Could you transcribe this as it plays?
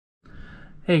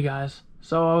Hey guys,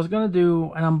 so I was gonna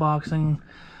do an unboxing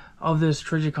of this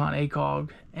Trijicon ACOG,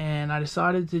 and I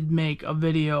decided to make a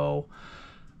video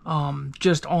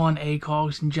just on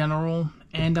ACOGs in general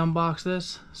and unbox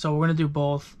this. So we're gonna do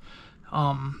both.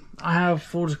 I have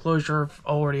full disclosure, I've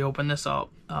already opened this up.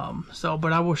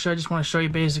 But I will show. I just want to show you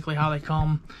basically how they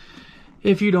come.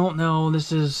 If you don't know,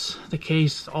 this is the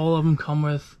case all of them come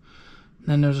with.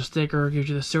 Then there's a sticker, gives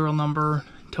you the serial number,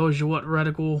 tells you what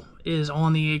reticle is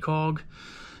on the ACOG.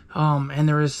 And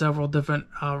there is several different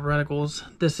reticles.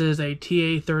 This is a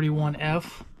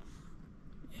TA31F.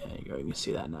 Yeah, you can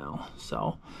see that now.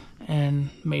 So, and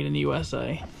made in the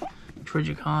USA.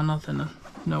 Trijicon, nothing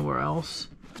nowhere else.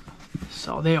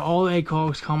 So all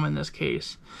ACOGs come in this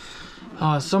case.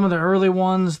 Some of the early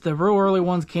ones, the real early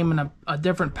ones, came in a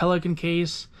different Pelican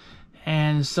case,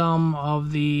 and some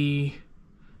of the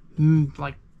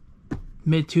like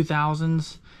mid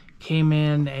 2000s came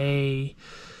in a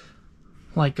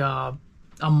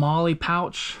Molly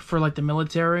pouch for like the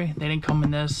military. They didn't come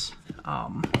in this.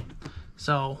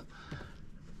 So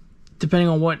depending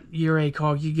on what year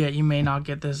ACOG you get, you may not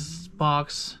get this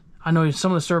box. I know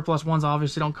some of the surplus ones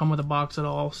obviously don't come with a box at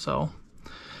all. So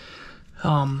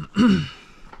and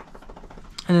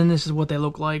then this is what they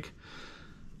look like.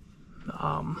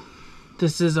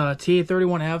 This is a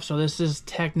TA31F, so this is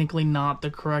technically not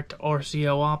the correct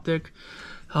RCO optic.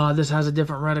 This has a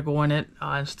different reticle in it.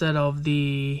 Instead of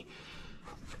the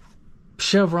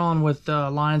chevron with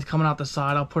the lines coming out the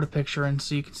side, I'll put a picture in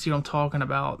so you can see what I'm talking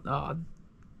about.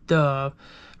 The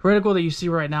reticle that you see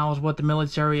right now is what the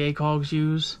military ACOGs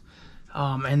use,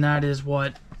 and that is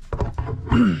what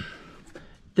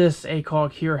this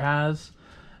ACOG here has.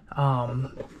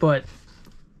 But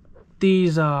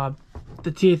these the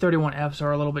TA31Fs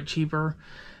are a little bit cheaper,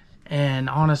 and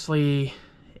honestly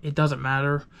it doesn't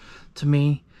matter to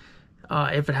me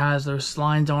if it has those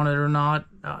lines on it or not.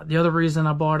 The other reason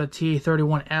I bought a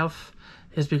TA31F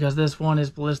is because this one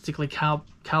is ballistically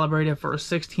calibrated for a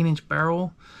 16-inch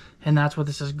barrel, and that's what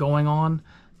this is going on.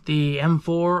 The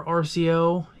M4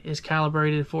 RCO is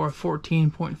calibrated for a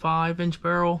 14.5-inch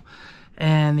barrel,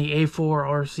 and the A4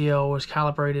 RCO is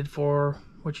calibrated for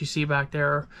what you see back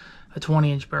there, a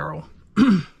 20-inch barrel.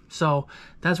 So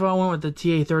that's why I went with the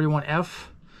TA31F.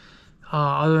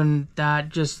 Other than that,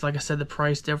 just like I said, the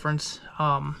price difference.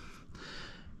 So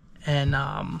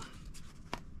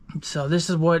this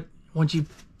is what, once you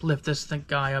lift this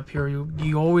guy up here,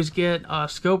 you always get a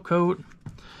scope coat.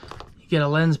 You get a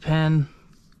lens pen.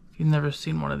 If you've never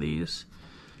seen one of these,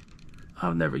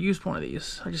 I've never used one of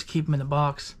these. I just keep them in the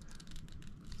box.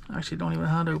 I actually don't even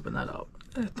know how to open that up.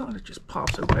 I thought it just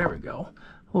pops open. There we go. A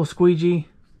little squeegee.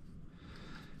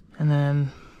 And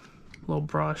then a little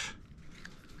brush.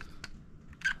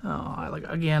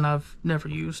 Again, I've never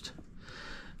used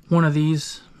one of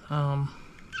these. Oh,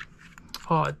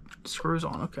 it screws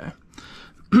on, okay.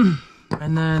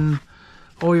 And then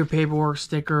all your paperwork,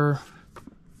 sticker,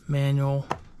 manual,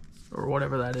 or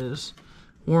whatever that is,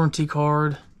 warranty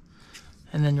card,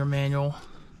 and then your manual.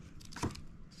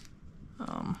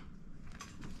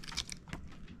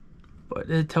 But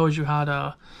it tells you how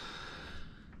to,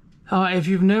 if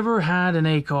you've never had an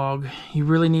ACOG, you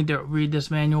really need to read this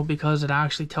manual, because it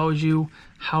actually tells you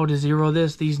how to zero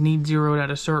this. These need zeroed at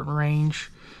a certain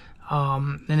range,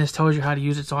 and this tells you how to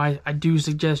use it. So I do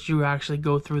suggest you actually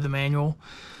go through the manual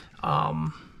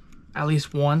at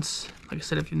least once. Like I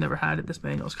said, if you've never had it, this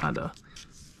manual is kind of,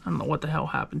 I don't know what the hell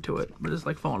happened to it, but it's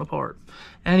like falling apart.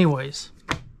 Anyways,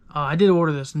 I did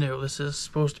order this new. This is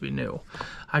supposed to be new.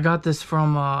 I got this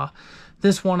from,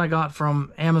 this one I got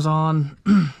from Amazon.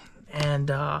 And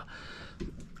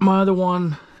my other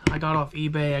one I got off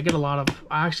eBay. I get a lot of,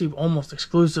 I actually almost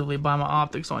exclusively buy my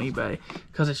optics on eBay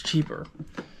because it's cheaper.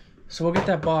 So we'll get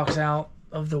that box out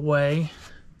of the way.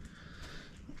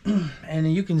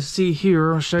 And you can see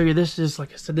here, I'll show you, this is,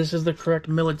 like I said, this is the correct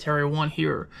military one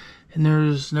here. And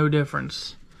there's no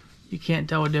difference. You can't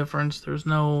tell a difference. There's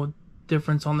no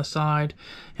difference on the side.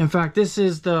 In fact, this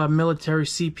is the military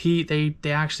CP.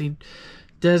 They actually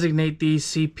designate these.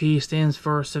 CP stands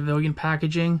for civilian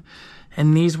packaging,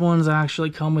 and these ones actually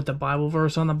come with the Bible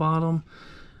verse on the bottom.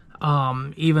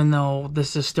 Even though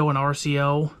this is still an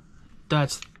RCO,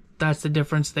 that's the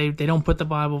difference. They don't put the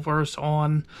Bible verse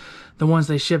on the ones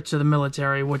they ship to the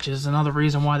military, which is another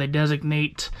reason why they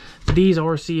designate these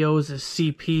RCOs as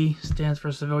CP, stands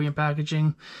for civilian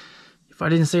packaging, if I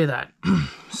didn't say that.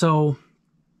 So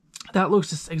that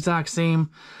looks the exact same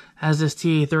as this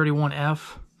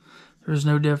TA31F. There's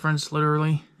no difference,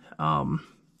 literally. Again,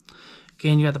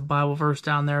 you got the Bible verse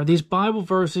down there. These Bible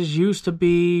verses used to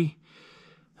be,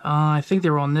 I think they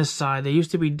were on this side. They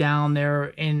used to be down there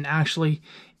in, actually,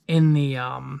 in the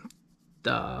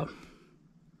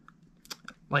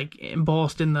like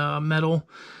embossed in the metal.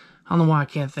 I don't know why I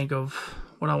can't think of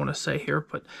what I want to say here,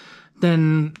 but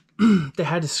then they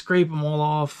had to scrape them all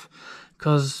off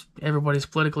because everybody's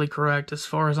politically correct as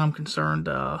far as I'm concerned.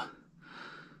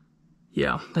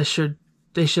 Yeah, they should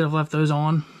have left those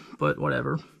on, but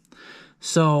whatever.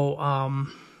 So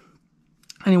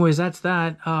anyways, that's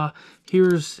that.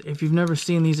 Here's, if you've never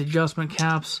seen these adjustment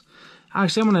caps,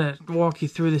 actually I'm gonna walk you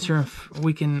through this here.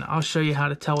 I'll show you how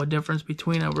to tell a difference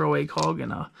between a real ACOG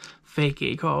and a fake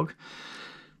ACOG.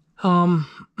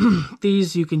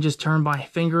 These you can just turn by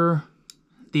finger.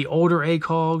 The older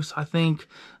ACOGs, I think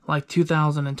like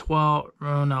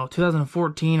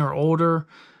 2014 or older,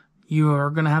 you are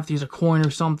gonna have to use a coin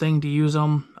or something to use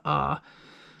them.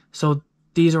 So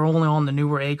these are only on the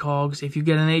newer ACOGs. If you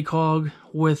get an ACOG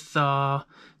with that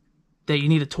you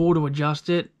need a tool to adjust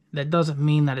it, that doesn't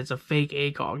mean that it's a fake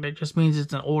ACOG. That just means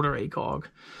it's an older ACOG.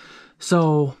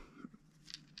 So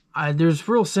there's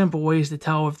real simple ways to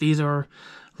tell if these are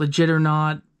legit or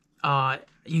not.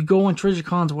 You go on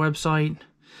Trijicon's website,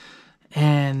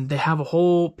 and they have a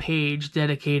whole page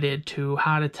dedicated to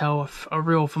how to tell a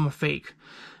real from a fake.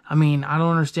 I mean, I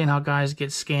don't understand how guys get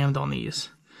scammed on these.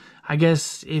 I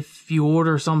guess if you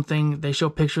order something, they show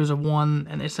pictures of one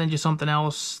and they send you something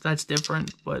else, that's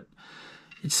different, but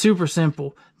it's super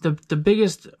simple. The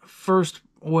biggest first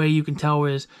way you can tell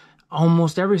is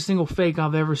almost every single fake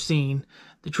I've ever seen,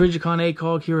 the Trijicon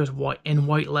ACOG here is white, in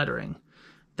white lettering.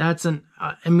 That's an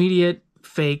immediate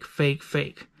fake, fake,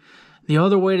 fake. The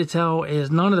other way to tell is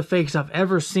none of the fakes I've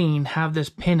ever seen have this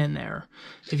pin in there.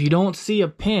 If you don't see a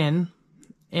pin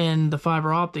in the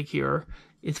fiber optic here,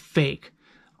 it's fake.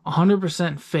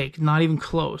 100% fake, not even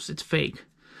close, it's fake.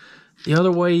 The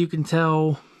other way you can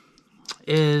tell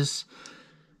is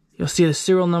you'll see the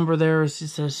serial number there. It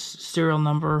says serial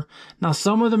number. Now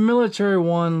some of the military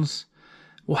ones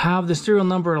will have the serial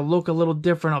number to look a little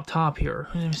different up top here.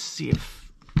 Let me see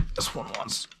if this one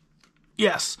wants.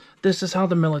 Yes, this is how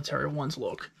the military ones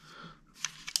look.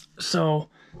 So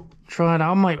try it.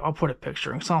 I'll put a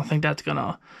picture because I don't think that's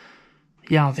gonna.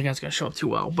 Yeah, I don't think that's gonna show up too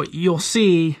well. But you'll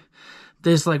see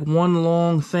there's like one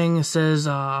long thing that says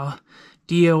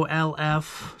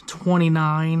DOLF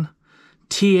 29,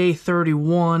 TA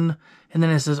 31, and then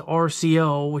it says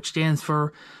RCO, which stands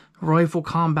for Rifle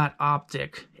Combat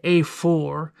Optic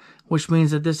A4, which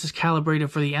means that this is calibrated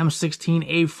for the M16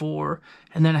 A4,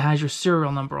 and then it has your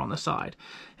serial number on the side.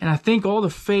 And I think all the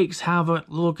fakes have it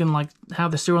looking like,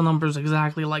 have the serial numbers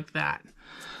exactly like that.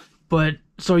 But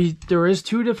so there is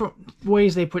two different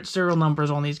ways they put serial numbers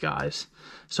on these guys.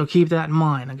 So keep that in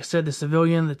mind. Like I said, the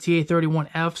civilian, the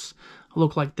TA31Fs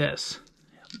look like this.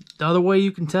 The other way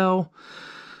you can tell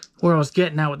where I was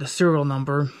getting at with the serial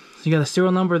number, so you got the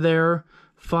serial number there,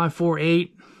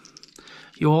 548.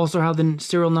 You also have the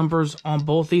serial numbers on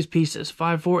both these pieces,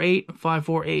 548 and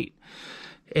 548.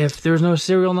 If there's no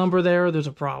serial number there, there's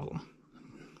a problem.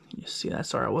 You see that?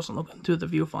 Sorry, I wasn't looking through the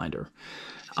viewfinder.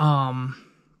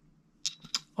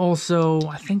 Also,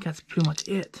 I think that's pretty much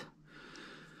it.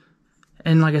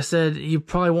 And like I said, you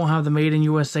probably won't have the Made in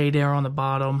USA there on the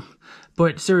bottom.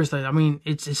 But seriously, I mean,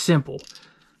 it's simple.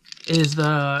 Is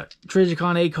the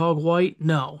Trijicon ACOG white?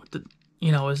 No.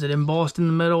 Is it embossed in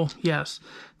the middle? Yes.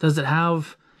 Does it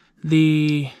have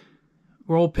the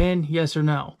roll pin? Yes or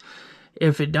no?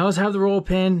 If it does have the roll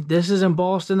pin, this is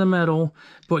embossed in the middle,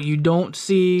 but you don't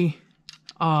see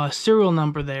a serial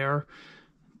number there,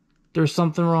 there's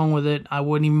something wrong with it. I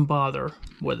wouldn't even bother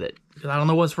with it. Because I don't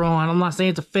know what's wrong. I'm not saying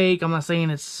it's a fake. I'm not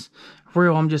saying it's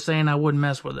real. I'm just saying I wouldn't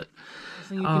mess with it. The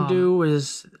thing you can do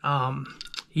is,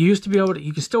 you used to be able to,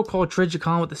 you can still call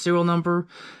Trijicon with the serial number,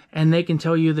 and they can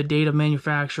tell you the date of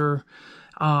manufacturer.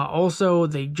 Also,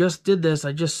 they just did this.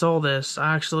 I just saw this.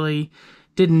 I actually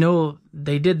didn't know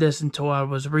they did this until I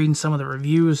was reading some of the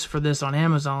reviews for this on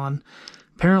Amazon.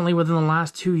 Apparently, within the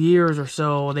last 2 years or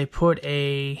so, they put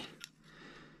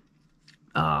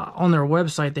on their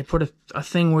website, they put a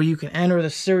thing where you can enter the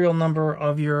serial number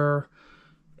of your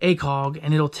ACOG,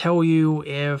 and it'll tell you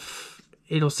if,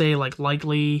 it'll say like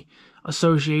likely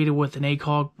associated with an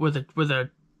ACOG, with a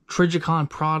Trijicon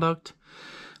product,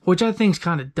 which I think is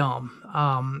kind of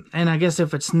dumb. And I guess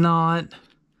if it's not,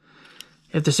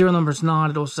 if the serial number is not,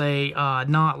 it'll say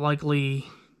not likely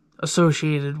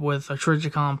associated with a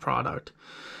Trijicon product.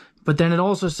 But then it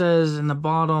also says in the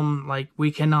bottom, like, we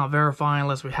cannot verify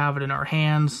unless we have it in our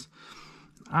hands.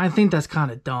 I think that's kind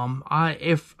of dumb.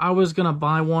 If I was going to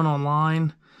buy one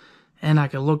online and I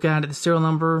could look at it, the serial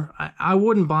number, I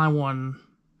wouldn't buy one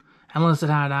unless it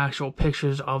had actual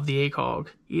pictures of the ACOG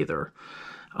either.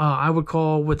 I would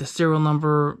call with the serial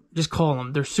number. Just call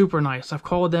them. They're super nice. I've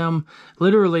called them,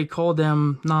 literally called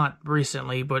them, not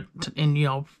recently, but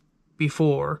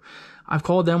before. I've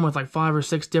called them with like 5 or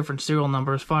 6 different serial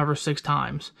numbers 5 or 6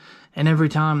 times, and every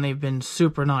time they've been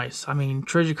super nice. I mean,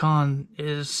 Trijicon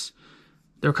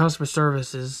their customer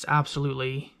service is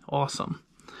absolutely awesome.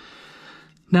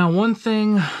 Now, one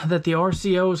thing that the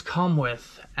RCOs come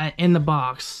with in the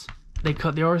box, the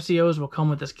RCOs will come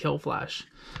with this kill flash,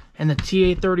 and the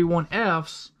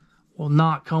TA31Fs will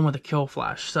not come with a kill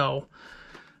flash. So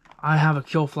I have a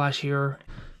kill flash here.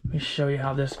 Let me show you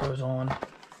how this goes on.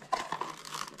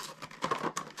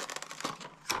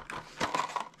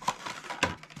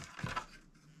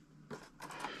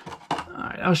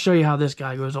 Alright, I'll show you how this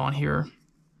guy goes on here.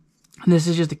 And this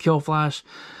is just a kill flash.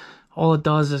 All it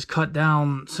does is cut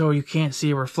down so you can't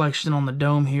see a reflection on the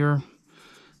dome here.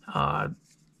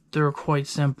 They're quite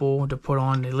simple to put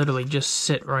on. They literally just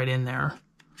sit right in there.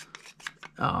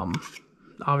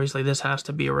 Obviously this has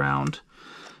to be around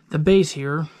the base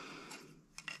here.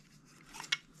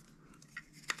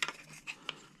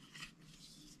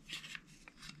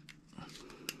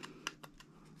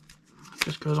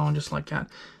 Just goes on just like that.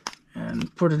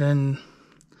 And put it in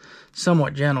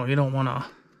somewhat gentle. You don't want to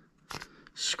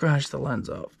scratch the lens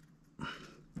up.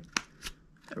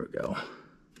 There we go.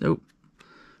 Nope.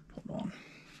 Hold on.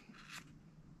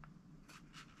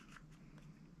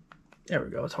 There we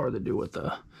go. It's hard to do with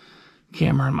the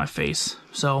camera in my face.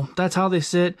 So that's how they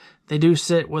sit. They do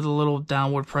sit with a little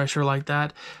downward pressure like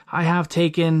that. I have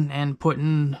taken and put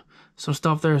in some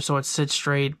stuff there so it sits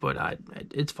straight, but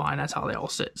it's fine. That's how they all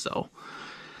sit. So,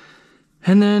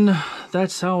 and then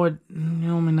that's how it, I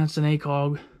mean, that's an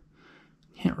ACOG.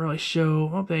 Can't really show.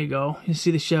 Oh, there you go. You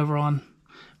see the chevron,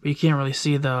 but you can't really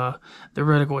see the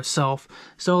reticle itself.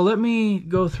 So let me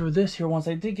go through this here once.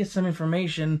 I did get some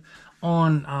information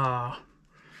on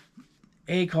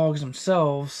ACOGs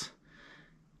themselves.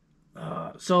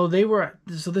 So this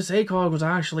ACOG was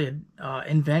actually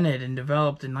invented and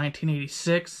developed in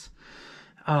 1986.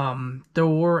 There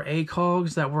were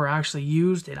ACOGs that were actually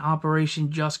used in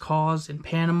Operation Just Cause in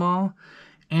Panama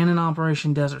and in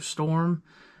Operation Desert Storm.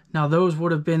 Now those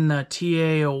would have been the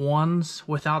TA01s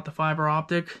without the fiber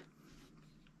optic.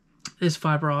 This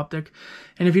fiber optic.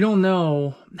 And if you don't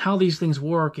know how these things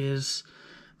work, is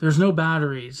there's no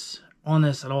batteries on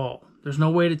this at all. There's no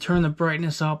way to turn the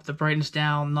brightness up, the brightness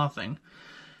down, nothing.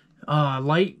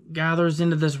 Light gathers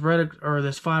into this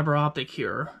this fiber optic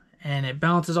here, and it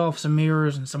bounces off some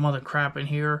mirrors and some other crap in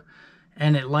here,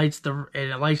 and it lights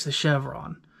the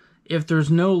chevron. If there's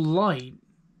no light,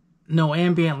 no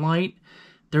ambient light,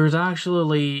 there's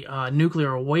actually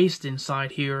nuclear waste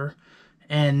inside here,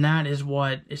 and that is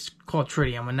what is called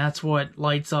tritium, and that's what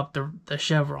lights up the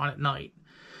chevron at night.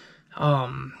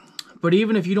 But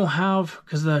even if you don't have,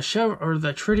 because the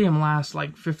tritium lasts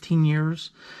like 15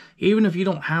 years, even if you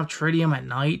don't have tritium at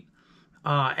night,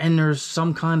 and there's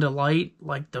some kind of light,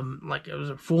 like it was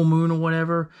a full moon or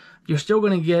whatever, you're still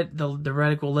going to get the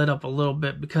reticle lit up a little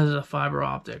bit because of the fiber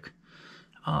optic.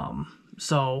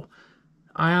 So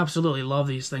I absolutely love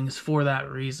these things for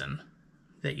that reason,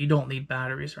 that you don't need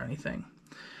batteries or anything.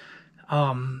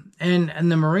 And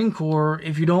the Marine Corps,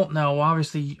 if you don't know,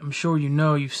 obviously, I'm sure you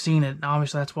know, you've seen it.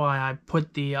 Obviously, that's why I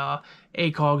put the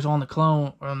ACOGs on the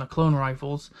clone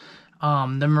rifles.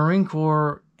 The Marine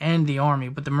Corps and the Army,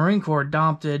 but the Marine Corps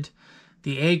adopted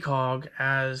the ACOG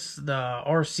as the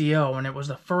RCO, and it was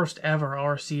the first ever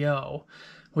RCO,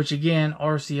 which again,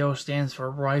 RCO stands for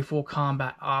Rifle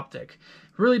Combat Optic.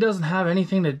 It really doesn't have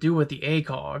anything to do with the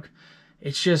ACOG.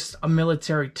 It's just a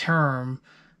military term,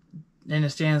 and it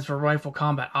stands for Rifle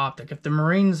Combat Optic. If the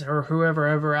Marines or whoever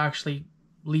ever actually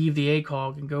leave the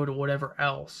ACOG and go to whatever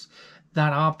else,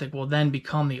 that optic will then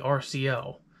become the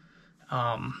RCO.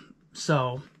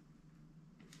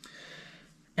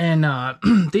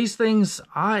 These things,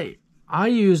 I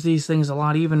use these things a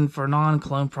lot, even for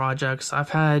non-clone projects. I've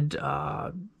had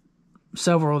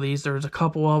several of these. There's a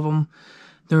couple of them.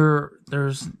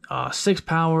 There's 6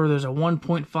 power. There's a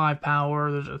 1.5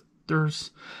 power.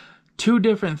 There's 2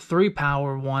 different 3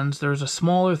 power ones. There's a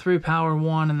smaller 3 power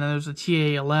one, and then there's a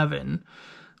TA11,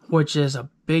 which is a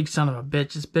big son of a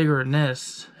bitch. It's bigger than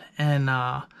this, and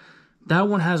that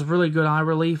one has really good eye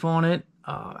relief on it.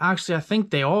 Actually, I think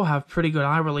they all have pretty good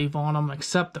eye relief on them,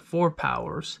 except the 4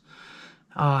 powers.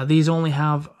 These only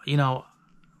have,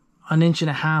 an inch and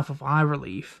a half of eye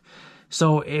relief.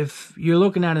 So if you're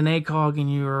looking at an ACOG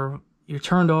and you're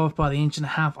turned off by the inch and a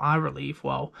half eye relief,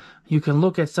 well, you can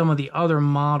look at some of the other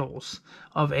models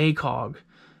of ACOG.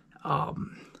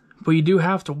 But you do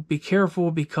have to be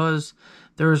careful, because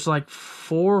there's like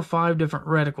 4 or 5 different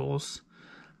reticles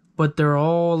but they're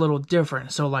all a little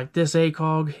different. So like this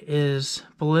ACOG is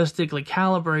ballistically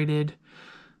calibrated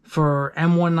for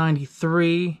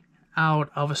M193 out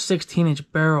of a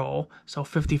 16-inch barrel, so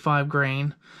 55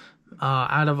 grain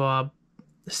out of a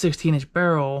 16-inch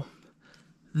barrel.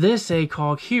 This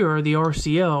ACOG here, the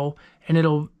RCO, and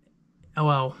the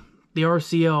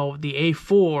RCO, the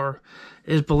A4,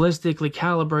 is ballistically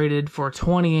calibrated for a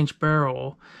 20-inch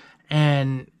barrel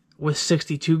and with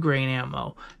 62 grain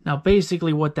ammo. Now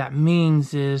basically what that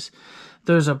means is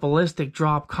there's a ballistic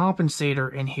drop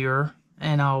compensator in here,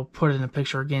 and I'll put it in the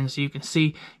picture again so you can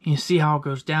see how it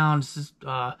goes down. This is,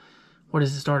 what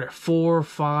does it start at? 4,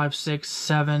 5, 6,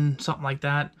 7, something like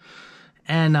that.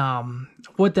 And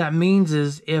what that means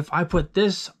is if I put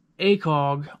this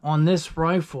ACOG on this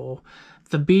rifle,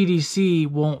 the BDC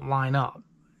won't line up.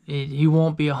 You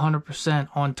won't be 100%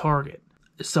 on target.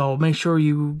 So make sure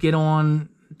you get on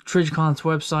Trijicon's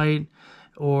website,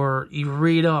 or you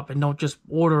read up and don't just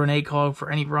order an ACOG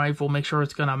for any rifle. Make sure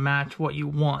it's going to match what you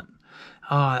want.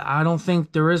 I don't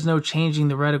think there is no changing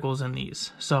the reticles in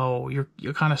these, so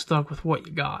you're kind of stuck with what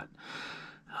you got.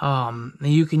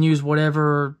 You can use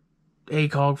whatever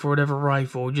ACOG for whatever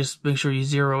rifle, just make sure you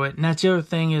zero it. And that's the other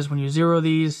thing is when you zero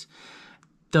these,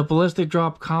 the ballistic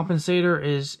drop compensator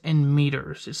is in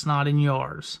meters, it's not in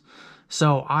yards.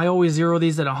 So I always zero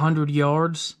these at 100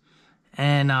 yards,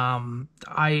 and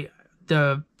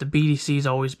the BDC's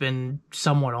always been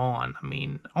somewhat on. I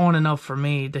mean, on enough for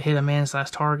me to hit a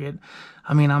man-sized target.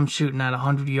 I mean, I'm shooting at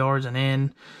 100 yards and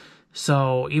in,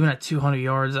 so even at 200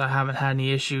 yards, I haven't had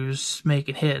any issues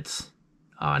making hits.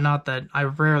 Not that I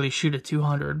rarely shoot at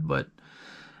 200, but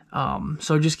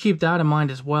so just keep that in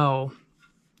mind as well.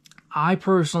 I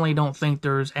personally don't think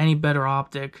there's any better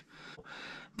optic.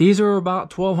 These are about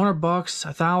 $1,200,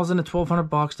 $1,000 to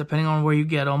 $1,200, depending on where you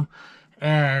get them,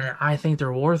 and I think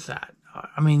they're worth that.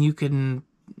 I mean,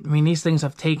 these things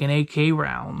have taken AK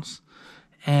rounds,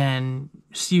 and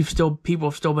people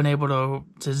have still been able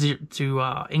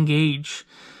to engage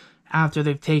after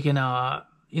they've taken an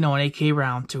AK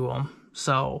round to them.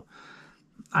 So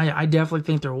I definitely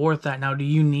think they're worth that. Now, do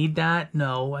you need that?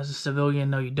 No, as a civilian,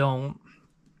 no, you don't.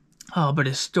 But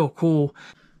it's still cool.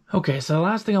 Okay, so the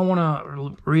last thing I want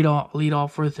to lead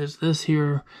off with is this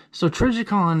here. So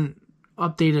Trijicon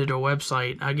updated their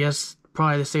website, I guess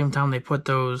probably the same time they put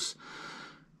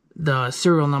the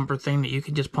serial number thing that you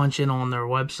can just punch in on their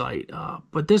website.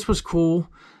 But this was cool.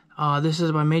 This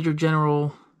is by Major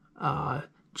General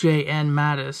J.N.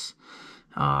 Mattis,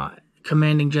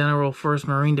 Commanding General 1st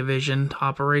Marine Division,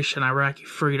 Operation Iraqi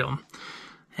Freedom.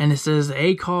 And it says, the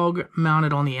ACOG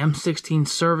mounted on the M16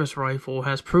 service rifle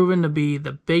has proven to be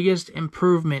the biggest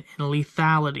improvement in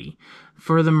lethality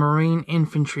for the Marine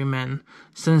infantrymen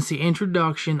since the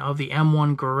introduction of the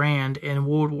M1 Garand in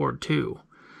World War II.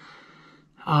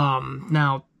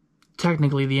 Now,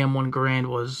 technically the M1 Garand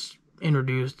was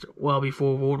introduced well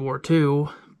before World War II,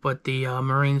 but the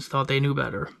Marines thought they knew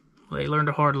better. They learned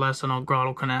a hard lesson on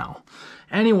Guadalcanal.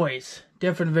 Anyways,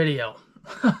 different video.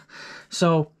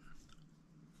 So,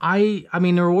 I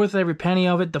mean, they're worth every penny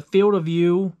of it. The field of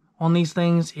view on these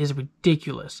things is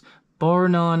ridiculous. Bar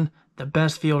none, the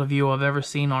best field of view I've ever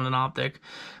seen on an optic.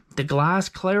 The glass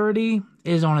clarity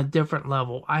is on a different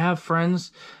level. I have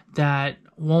friends that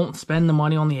won't spend the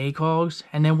money on the ACOGs,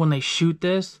 and then when they shoot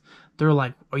this, they're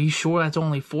like, are you sure that's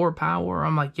only 4 power?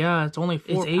 I'm like, yeah, it's only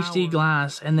 4 power. It's HD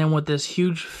glass, and then with this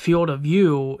huge field of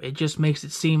view, it just makes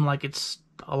it seem like it's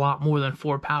a lot more than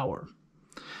 4 power.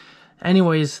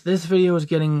 Anyways, this video is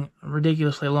getting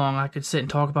ridiculously long. I could sit and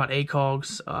talk about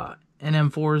ACOGs and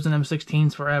M4s and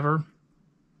M16s forever.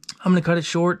 I'm going to cut it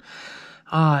short.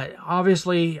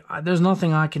 Obviously, there's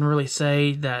nothing I can really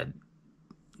say that,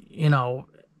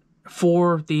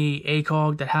 for the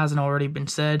ACOG that hasn't already been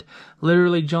said.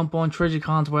 Literally jump on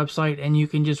Trijicon's website and you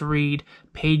can just read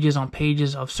pages on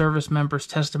pages of service members'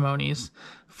 testimonies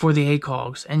for the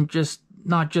ACOGs, and just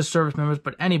not just service members,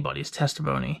 but anybody's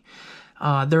testimony.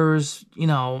 There is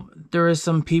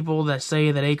some people that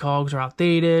say that ACOGs are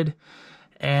outdated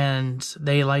and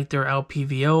they like their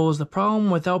LPVOs. The problem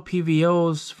with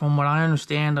LPVOs, from what I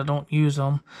understand, I don't use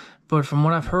them, but from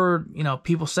what I've heard,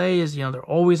 people say is, they're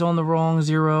always on the wrong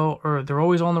zero, or they're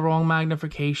always on the wrong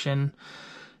magnification.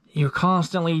 You're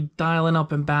constantly dialing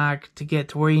up and back to get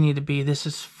to where you need to be. This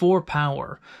is 4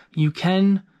 power. You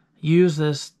can use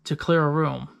this to clear a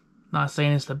room. Not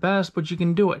saying it's the best, but you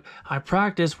can do it. I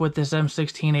practice with this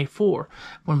M16A4.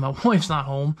 When my wife's not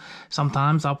home,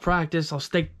 sometimes I'll practice. I'll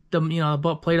stick the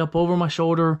butt plate up over my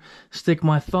shoulder, stick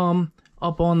my thumb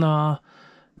up on the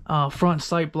front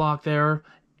sight block there,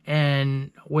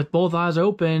 and with both eyes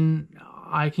open,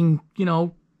 I can,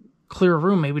 clear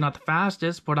room. Maybe not the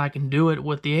fastest, but I can do it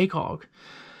with the ACOG.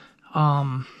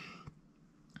 And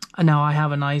now I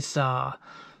have a nice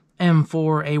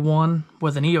M4A1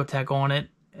 with an EOTech on it,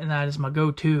 and that is my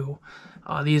go-to.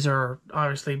 These are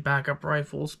obviously backup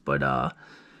rifles, but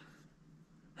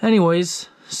anyways,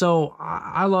 so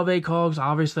I love ACOGs.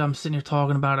 Obviously, I'm sitting here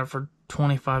talking about it for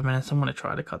 25 minutes. I'm going to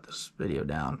try to cut this video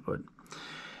down, but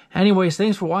anyways,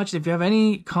 thanks for watching. If you have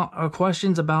any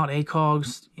questions about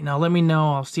ACOGs, let me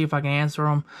know. I'll see if I can answer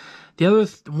them. The other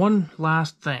one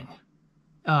last thing,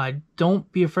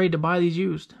 don't be afraid to buy these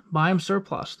used. Buy them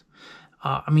surplus.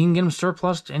 I mean, you can get them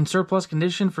surplus in surplus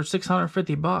condition for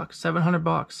 $650,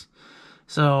 $700.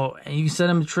 So you can send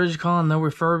them to Trijicon, they'll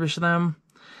refurbish them.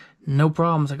 No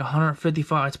problem. It's like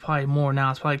 155. It's probably more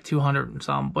now. It's probably like 200 and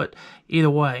something. But either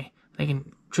way,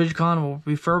 Trijicon will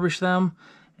refurbish them,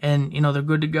 and they're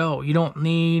good to go. You don't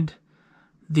need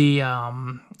the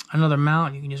another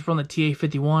mount. You can just run the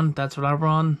TA51. That's what I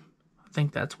run. I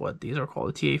think that's what these are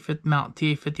called, the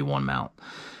TA51 mount.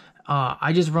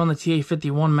 I just run the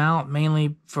TA51 mount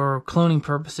mainly for cloning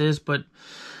purposes, but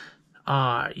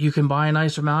you can buy a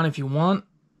nicer mount if you want,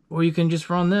 or you can just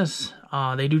run this.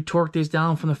 They do torque these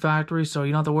down from the factory, so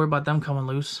you don't have to worry about them coming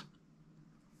loose.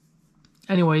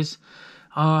 Anyways,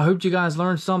 I hope you guys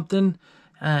learned something.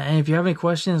 And if you have any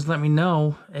questions, let me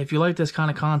know. If you like this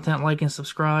kind of content, like and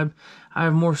subscribe. I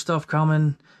have more stuff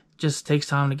coming. Just takes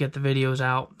time to get the videos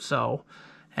out. So,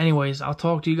 anyways, I'll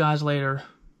talk to you guys later.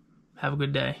 Have a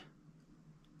good day.